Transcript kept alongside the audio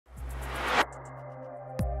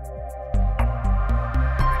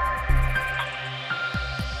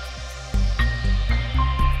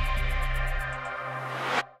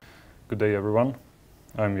Good day, everyone.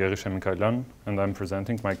 I'm Yeghishe Mikayelyan, and I'm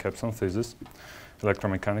presenting my capstone thesis,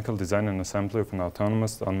 Electromechanical Design and Assembly of an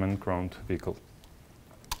Autonomous Unmanned Ground Vehicle.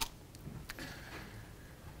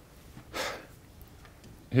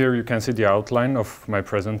 Here you can see the outline of my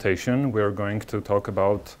presentation. We are going to talk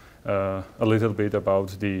about a little bit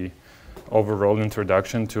about the overall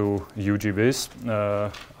introduction to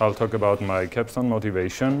UGVs. I'll talk about my capstone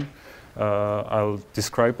motivation. I'll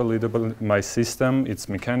describe a little bit my system, its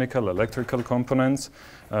mechanical, electrical components.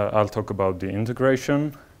 I'll talk about the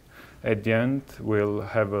integration. At the end, we'll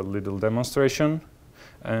have a little demonstration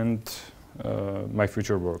and my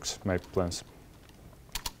future works, my plans.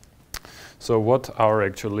 So what are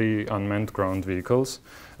actually unmanned ground vehicles?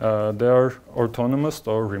 They are autonomous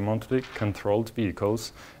or remotely controlled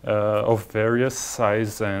vehicles of various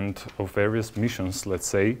size and of various missions, let's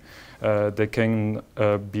say. They can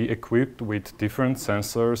be equipped with different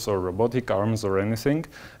sensors or robotic arms or anything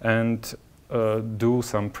and do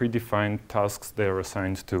some predefined tasks they are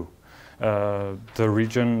assigned to. The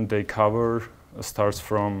region they cover starts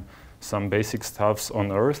from some basic stuffs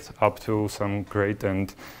on Earth up to some great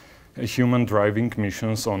and human driving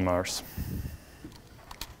missions on Mars.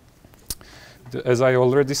 As I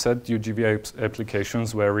already said, UGV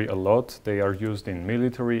applications vary a lot. They are used in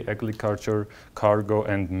military, agriculture, cargo,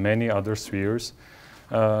 and many other spheres.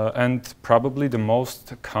 And probably the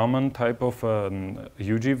most common type of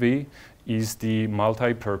UGV is the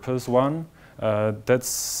multi-purpose one.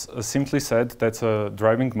 That's simply said, that's a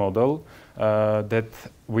driving model that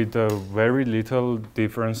with very little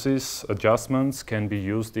differences, adjustments can be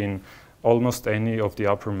used in almost any of the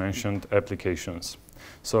upper mentioned applications.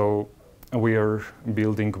 So we are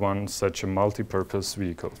building one such a multi-purpose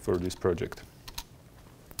vehicle for this project.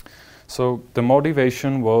 So the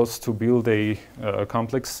motivation was to build a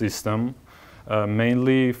complex system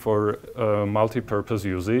mainly for multi-purpose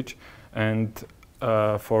usage and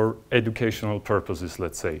for educational purposes,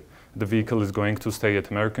 let's say. The vehicle is going to stay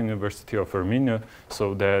at American University of Armenia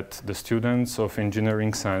so that the students of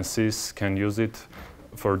engineering sciences can use it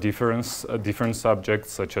for different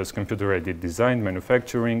subjects such as computer-aided design,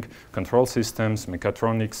 manufacturing, control systems,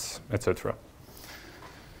 mechatronics, etc.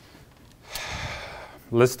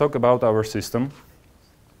 Let's talk about our system.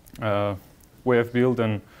 We have built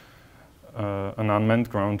an unmanned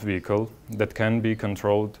ground vehicle that can be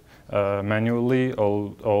controlled manually,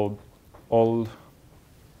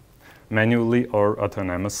 manually or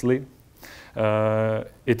autonomously.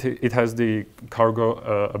 It has the cargo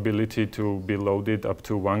ability to be loaded up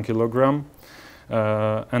to 1 kilogram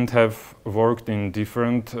and have worked in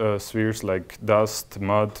different spheres like dust,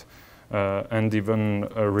 mud, and even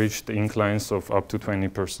reached inclines of up to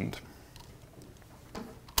 20%.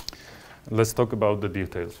 Let's talk about the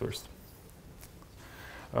details first.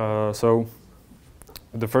 So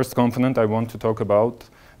the first component I want to talk about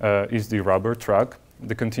is the rubber track.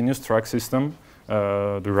 The continuous track system,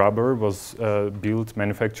 the rubber was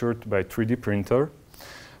manufactured by 3D printer.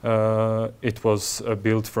 It was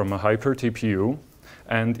built from a hyper TPU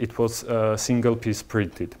and it was single piece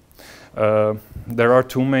printed. There are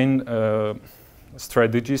two main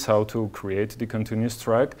strategies how to create the continuous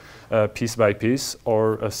track, piece by piece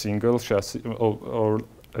or a single chassis or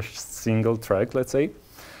a single track, let's say.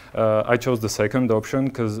 I chose the second option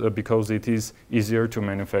because it is easier to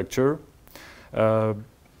manufacture.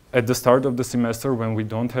 At the start of the semester, when we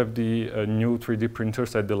don't have the new 3D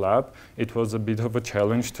printers at the lab, it was a bit of a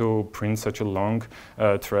challenge to print such a long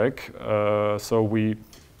track. So we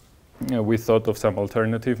thought of some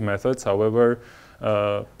alternative methods. However,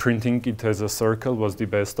 printing it as a circle was the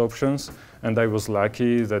best options. And I was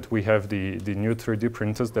lucky that we have the new 3D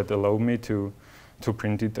printers that allow me to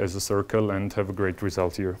print it as a circle and have a great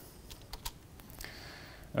result here.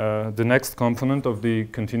 The next component of the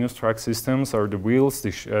continuous track systems are the wheels,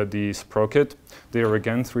 the sprocket. They are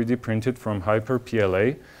again 3D printed from Hyper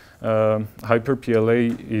PLA. Hyper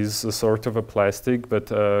PLA is a sort of a plastic, but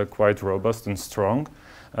quite robust and strong.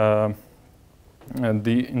 And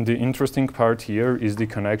the interesting part here is the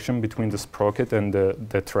connection between the sprocket and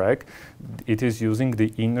the track. It is using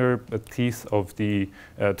the inner teeth of the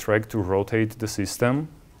track to rotate the system.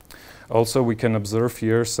 Also, we can observe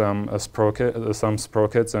here some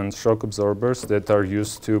sprockets and shock absorbers that are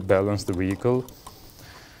used to balance the vehicle.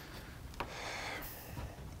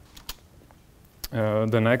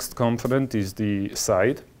 The next component is the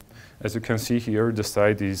side. As you can see here, the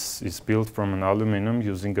side is built from an aluminum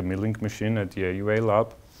using a milling machine at the AUA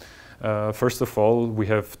lab. First of all, we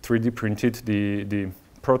have 3D printed the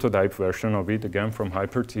prototype version of it, again from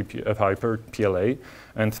Hyper PLA,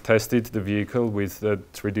 and tested the vehicle with a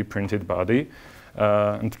 3D printed body.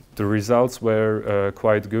 And the results were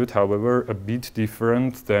quite good, however, a bit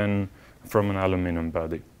different than from an aluminum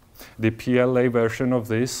body. The PLA version of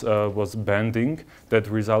this was bending that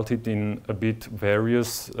resulted in a bit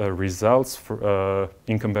various results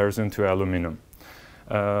in comparison to aluminum.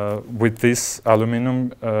 With this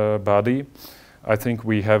aluminum body, I think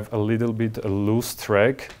we have a little bit a loose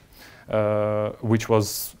track, which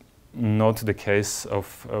was not the case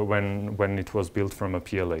of when it was built from a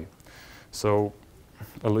PLA. So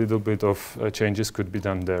a little bit of changes could be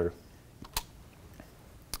done there.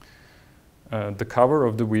 The cover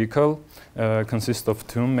of the vehicle consists of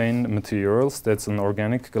two main materials. That's an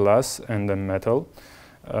organic glass and a metal.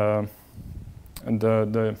 And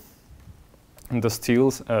the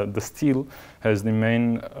steel has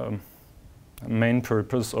the main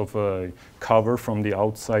purpose of a cover from the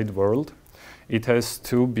outside world. It has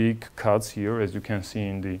two big cuts here, as you can see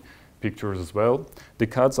in the pictures as well. The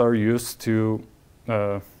cuts are used to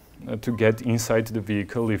get inside the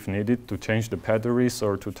vehicle if needed, to change the batteries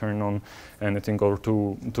or to turn on anything, or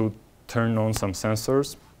to turn on some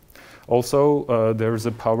sensors. Also, there is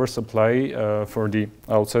a power supply for the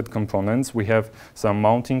outside components. We have some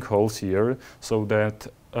mounting holes here so that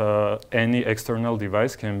any external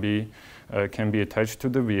device can be attached to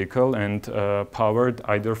the vehicle and powered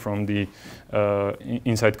either from the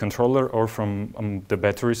inside controller or from the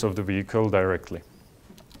batteries of the vehicle directly.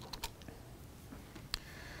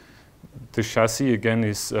 The chassis again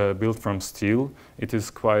is built from steel. It is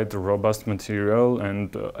quite a robust material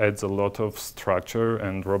and adds a lot of structure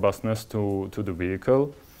and robustness to the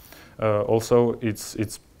vehicle. Also,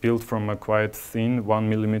 it's built from a quite thin 1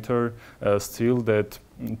 millimeter steel that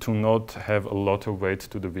to not have a lot of weight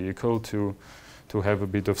to the vehicle to have a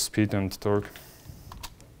bit of speed and torque.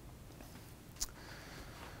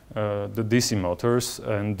 The DC motors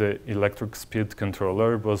and the electric speed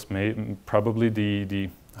controller was probably the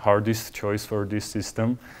hardest choice for this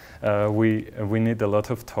system. We need a lot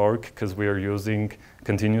of torque because we are using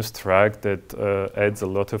continuous drag that adds a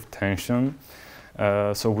lot of tension.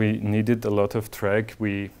 So we needed a lot of drag.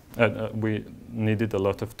 We needed a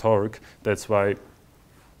lot of torque. That's why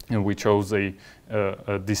we chose a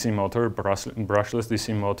DC motor, brushless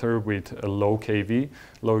DC motor with a low kV.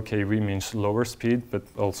 Low kV means lower speed, but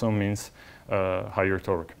also means higher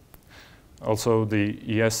torque. Also, the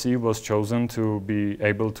ESC was chosen to be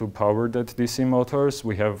able to power that DC motors.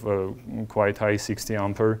 We have a quite high 60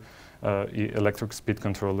 ampere electric speed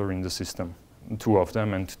controller in the system. Two of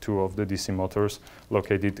them and two of the DC motors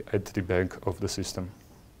located at the back of the system.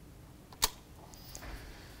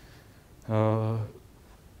 To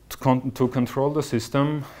control the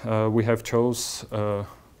system, we have chose a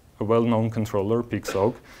well-known controller,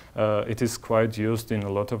 Pixog. It is quite used in a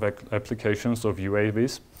lot of applications of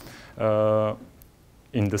UAVs.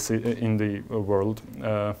 In the world,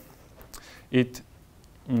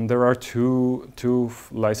 there are two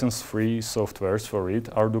license-free softwares for it.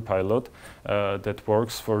 ArduPilot that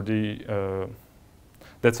works for the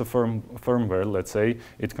that's a firmware. Let's say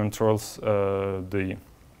it controls the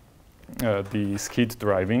skid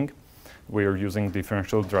driving. We are using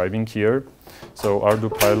differential driving here, so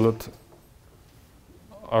ArduPilot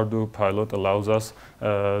allows us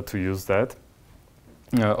to use that.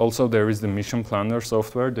 Also, there is the mission planner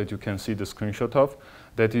software that you can see the screenshot of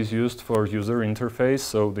that is used for user interface.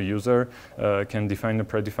 So the user can define a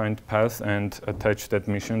predefined path and attach that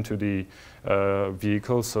mission to the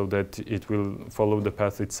vehicle so that it will follow the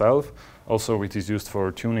path itself. Also, it is used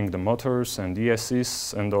for tuning the motors and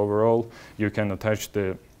ESCs, and overall you can attach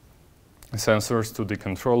the sensors to the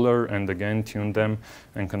controller and again tune them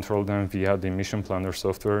and control them via the mission planner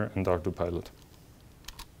software and ArduPilot.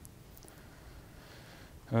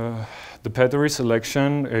 The battery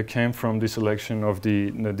selection came from the selection of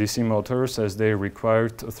the DC motors, as they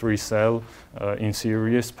required 3-cell in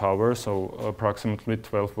series power, so approximately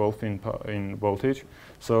 12 volt in voltage.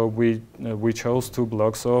 So we chose two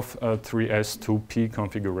blocks of 3S 2P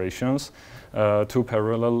configurations, two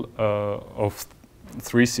parallel of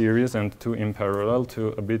 3 series and 2 in parallel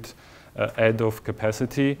to a bit add of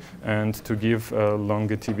capacity and to give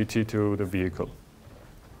longevity to the vehicle.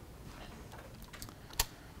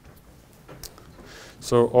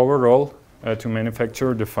 So overall, to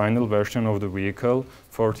manufacture the final version of the vehicle,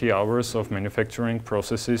 40 hours of manufacturing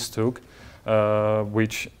processes took,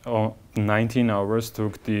 which 19 hours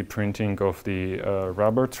took the printing of the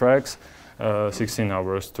rubber tracks, 16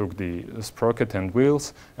 hours took the sprocket and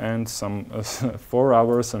wheels, and some 4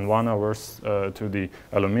 hours and 1 hour to the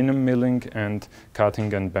aluminum milling and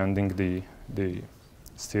cutting and bending the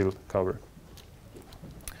steel cover.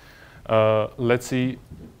 Let's see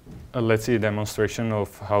a demonstration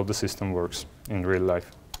of how the system works. in real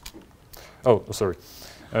life. Oh, sorry.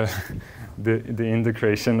 The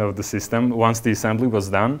integration of the system, once the assembly was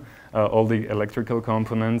done, all the electrical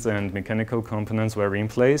components and mechanical components were in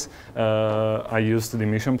place. I used the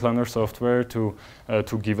mission planner software to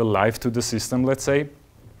give a life to the system, let's say.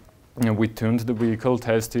 And we tuned the vehicle,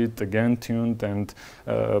 tested, again tuned, and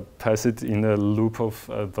pass it in a loop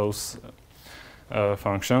of those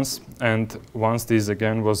functions. And once this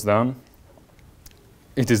again was done,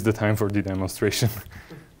 it is the time for the demonstration.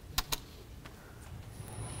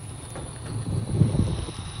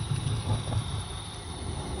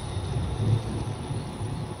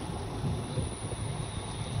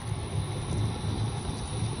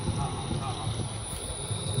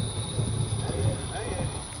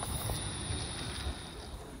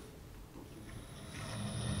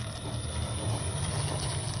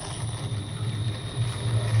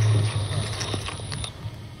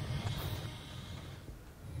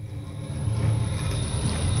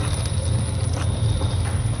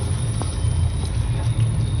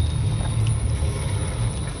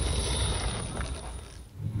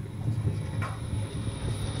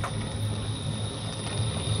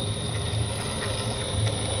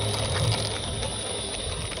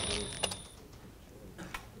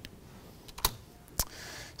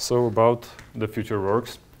 So about the future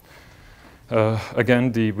works.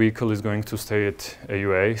 Again, the vehicle is going to stay at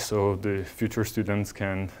AUA, so the future students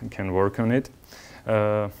can work on it.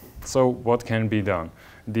 So what can be done?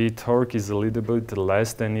 The torque is a little bit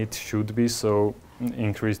less than it should be, so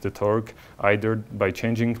increase the torque either by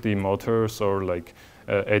changing the motors or like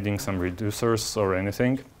adding some reducers or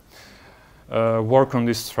anything. Work on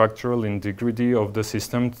the structural integrity of the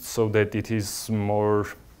system so that it is more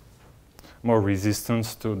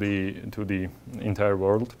resistance to the entire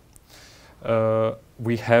world.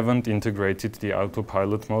 We haven't integrated the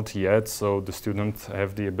autopilot mode yet, so the students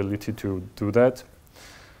have the ability to do that.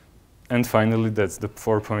 And finally, that's the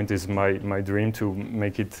 4 point is my dream to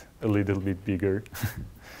make it a little bit bigger.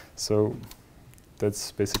 So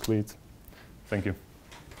that's basically it. Thank you.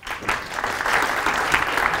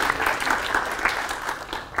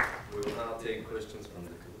 We will now take questions from the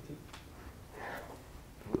committee.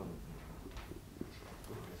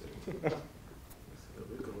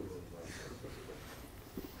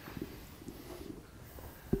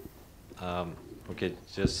 Okay,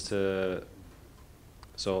 just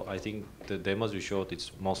so I think the demos you showed,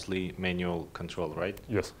 it's mostly manual control, right?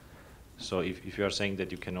 Yes. So if you are saying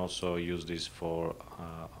that you can also use this for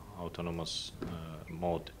autonomous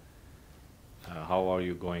mode, how are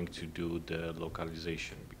you going to do the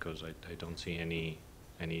localization? Because I don't see any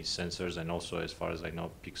sensors, and also as far as I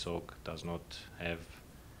know, PIXOC does not have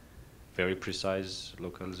very precise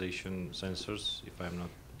localization sensors, if I'm not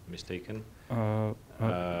mistaken.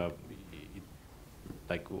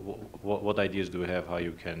 Like, what ideas do you have how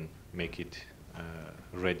you can make it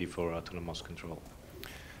ready for autonomous control?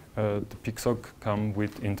 The PIXOC come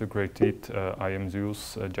with integrated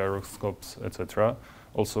IMUs, gyroscopes, etc.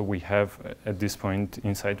 Also, we have, at this point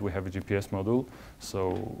inside, we have a GPS module.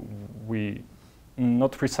 So we,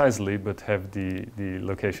 not precisely, but have the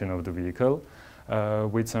location of the vehicle.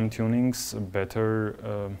 With some tunings, better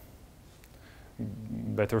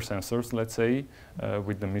sensors, let's say,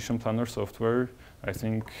 with the mission planner software, I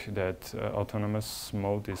think that autonomous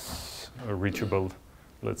mode is reachable,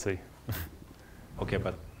 let's say. Okay,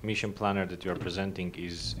 but mission planner that you are presenting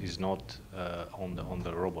is not on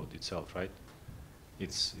the robot itself, right?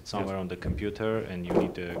 It's somewhere on the computer, and you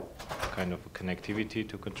need a kind of a connectivity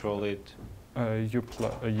to control it. You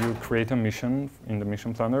create a mission in the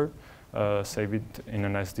mission planner, save it in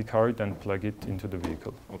an SD card, and plug it into the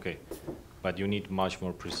vehicle. Okay, but you need much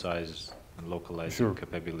more precise and localizing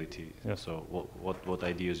capability. Yes. So what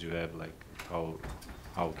ideas you have, like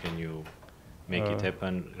how can you make it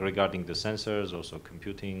happen regarding the sensors, also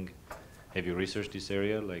computing? Have you researched this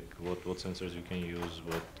area, like what sensors you can use,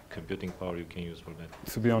 what computing power you can use for that?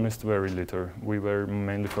 To be honest, very little. We were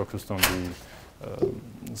mainly focused on the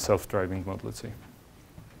self-driving mode, let's say.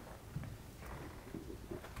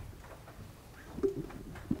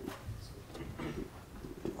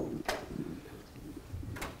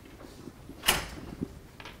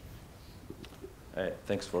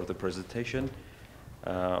 Thanks for the presentation.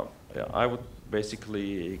 I would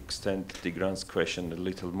basically extend Tigran's question a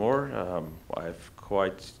little more. I have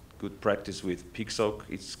quite good practice with PIXOC.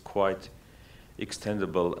 It's quite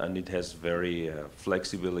extendable, and it has very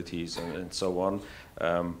flexibilities and so on.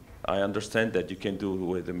 I understand that you can do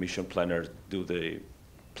with the mission planner, do the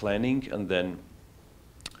planning and then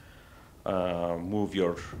move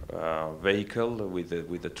your vehicle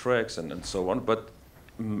with the tracks and so on. But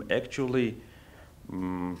actually,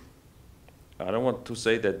 I don't want to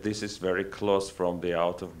say that this is very close from the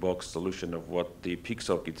out-of-box solution of what the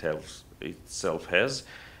PICSOC itself has,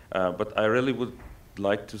 but I really would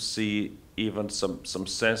like to see even some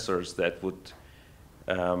sensors that would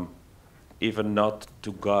even not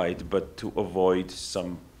to guide, but to avoid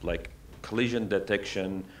some like collision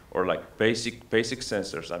detection or like basic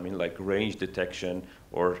sensors. I mean, like range detection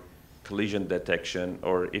or collision detection,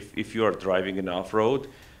 or if you are driving in off-road,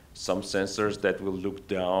 some sensors that will look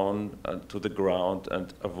down to the ground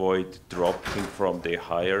and avoid dropping from the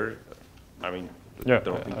higher, dropping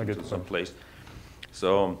into some place.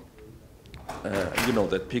 So, you know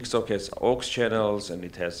that PICSOC has aux channels and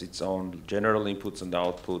it has its own general inputs and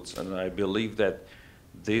outputs, and I believe that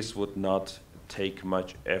this would not take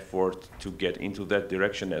much effort to get into that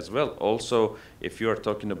direction as well. Also, if you are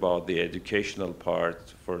talking about the educational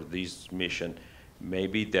part for this mission,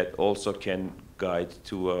 maybe that also can guide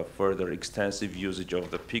to a further extensive usage of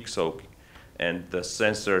the PICSOC and the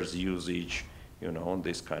sensors usage, you know,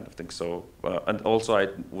 this kind of thing. So, and also I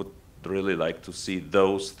would really like to see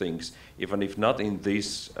those things, even if not in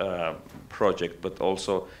this project, but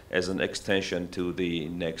also as an extension to the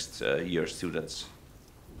next year students.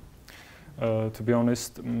 To be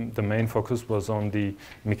honest, the main focus was on the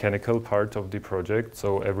mechanical part of the project,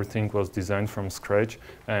 so everything was designed from scratch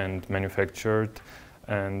and manufactured,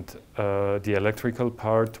 and the electrical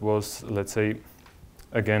part was, let's say,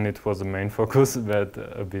 again, it was the main focus, but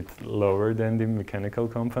a bit lower than the mechanical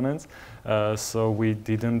components. So we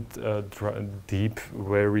didn't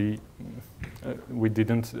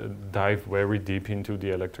dive very deep into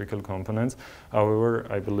the electrical components. However,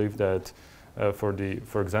 I believe that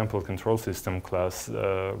for example, control system class,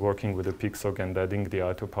 working with the PICSOC and adding the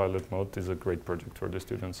autopilot mode is a great project for the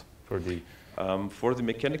students. For the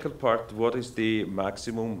mechanical part, what is the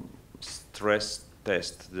maximum stress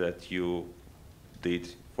test that you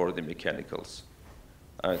did for the mechanicals?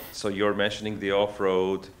 So you're mentioning the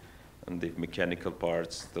off-road and the mechanical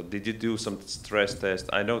parts. So did you do some stress test?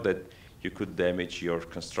 I know that you could damage your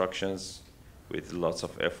constructions with lots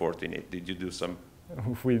of effort in it. Did you do some?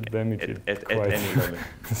 We damaged it at any moment.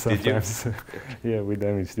 Sometimes. Did you? Yeah, we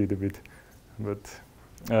damaged it a bit, but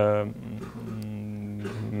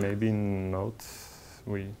maybe not.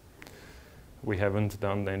 We haven't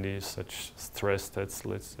done any such stress tests,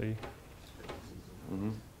 let's say.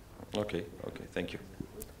 Mm-hmm. Okay, thank you.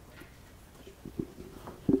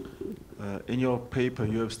 In your paper,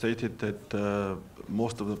 you have stated that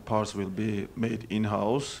most of the parts will be made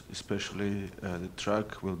in-house, especially the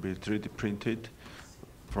track will be 3D printed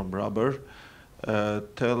from rubber.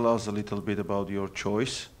 Tell us a little bit about your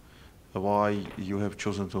choice, why you have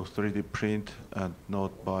chosen to 3D print and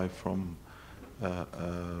not buy from a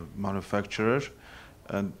manufacturer,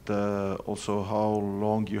 and also how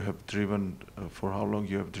long you have driven,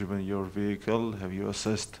 your vehicle. Have you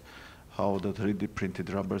assessed how the 3D printed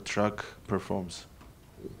rubber truck performs?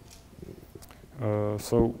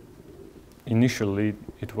 So initially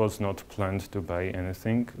it was not planned to buy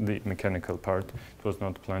anything, the mechanical part. It was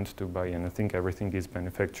not planned to buy anything. Everything is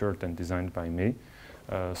manufactured and designed by me.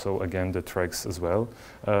 So again, the tracks as well.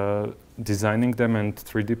 Designing them and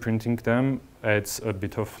 3D printing them adds a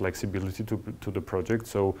bit of flexibility to the project,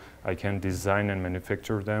 so I can design and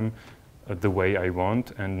manufacture them the way I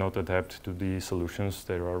want and not adapt to the solutions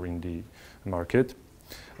that are in the market.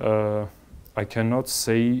 I cannot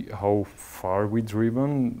say how far we've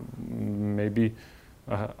driven. Maybe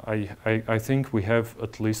I think we have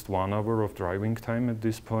at least 1 hour of driving time at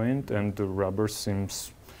this point, and the rubber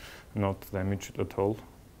seems not damaged at all.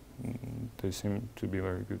 They seem to be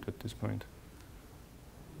very good at this point.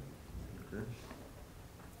 Okay.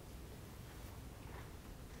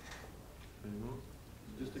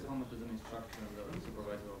 Just a comment as an instructor and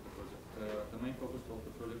supervisor of the project. The main focus of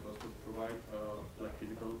the project was to provide like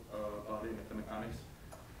physical body and electromechanics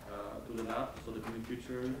to the lab, so that in the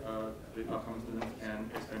future the upcoming students can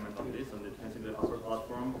experiment on this, and they can see the upper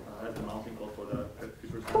platform has the mounting code for the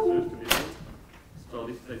future sensors to be built. So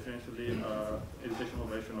this is essentially an educational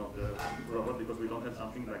version of the robot, because we don't have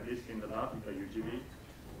something like this in the lab, like a UGV.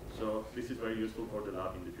 So this is very useful for the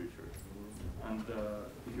lab in the future. And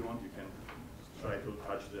if you want, you can try to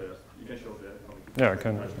touch the, you can show the... Yeah,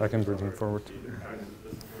 I can bring it forward.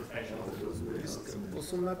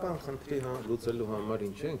 Ուսում է բան խնդրի լուծելու համար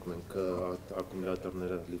ինչ ենք մենք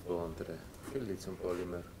ակումուլյատորները լիպոանդրե, չէ՞ լիթիում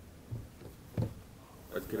պոլիմեր։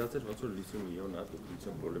 Այդ գրած էր ոնց որ լիթիում իոն է, դուք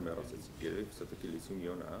լիթիում պոլիմեր ասեցիք, երևի все-таки լիթիում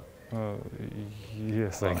իոն է։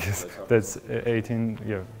 Yes, I guess. That's 18,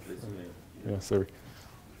 yeah. Yeah, sorry.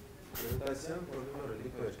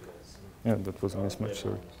 Yeah, that was a mismatch,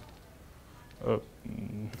 sorry.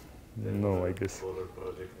 No, I guess.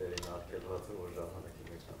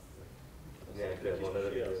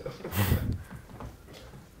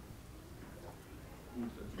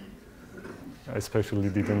 I especially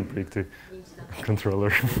didn't break the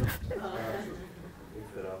controller.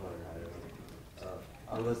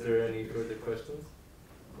 Unless there are any further questions?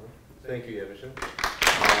 Thank you,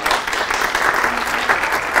 Yeghishe.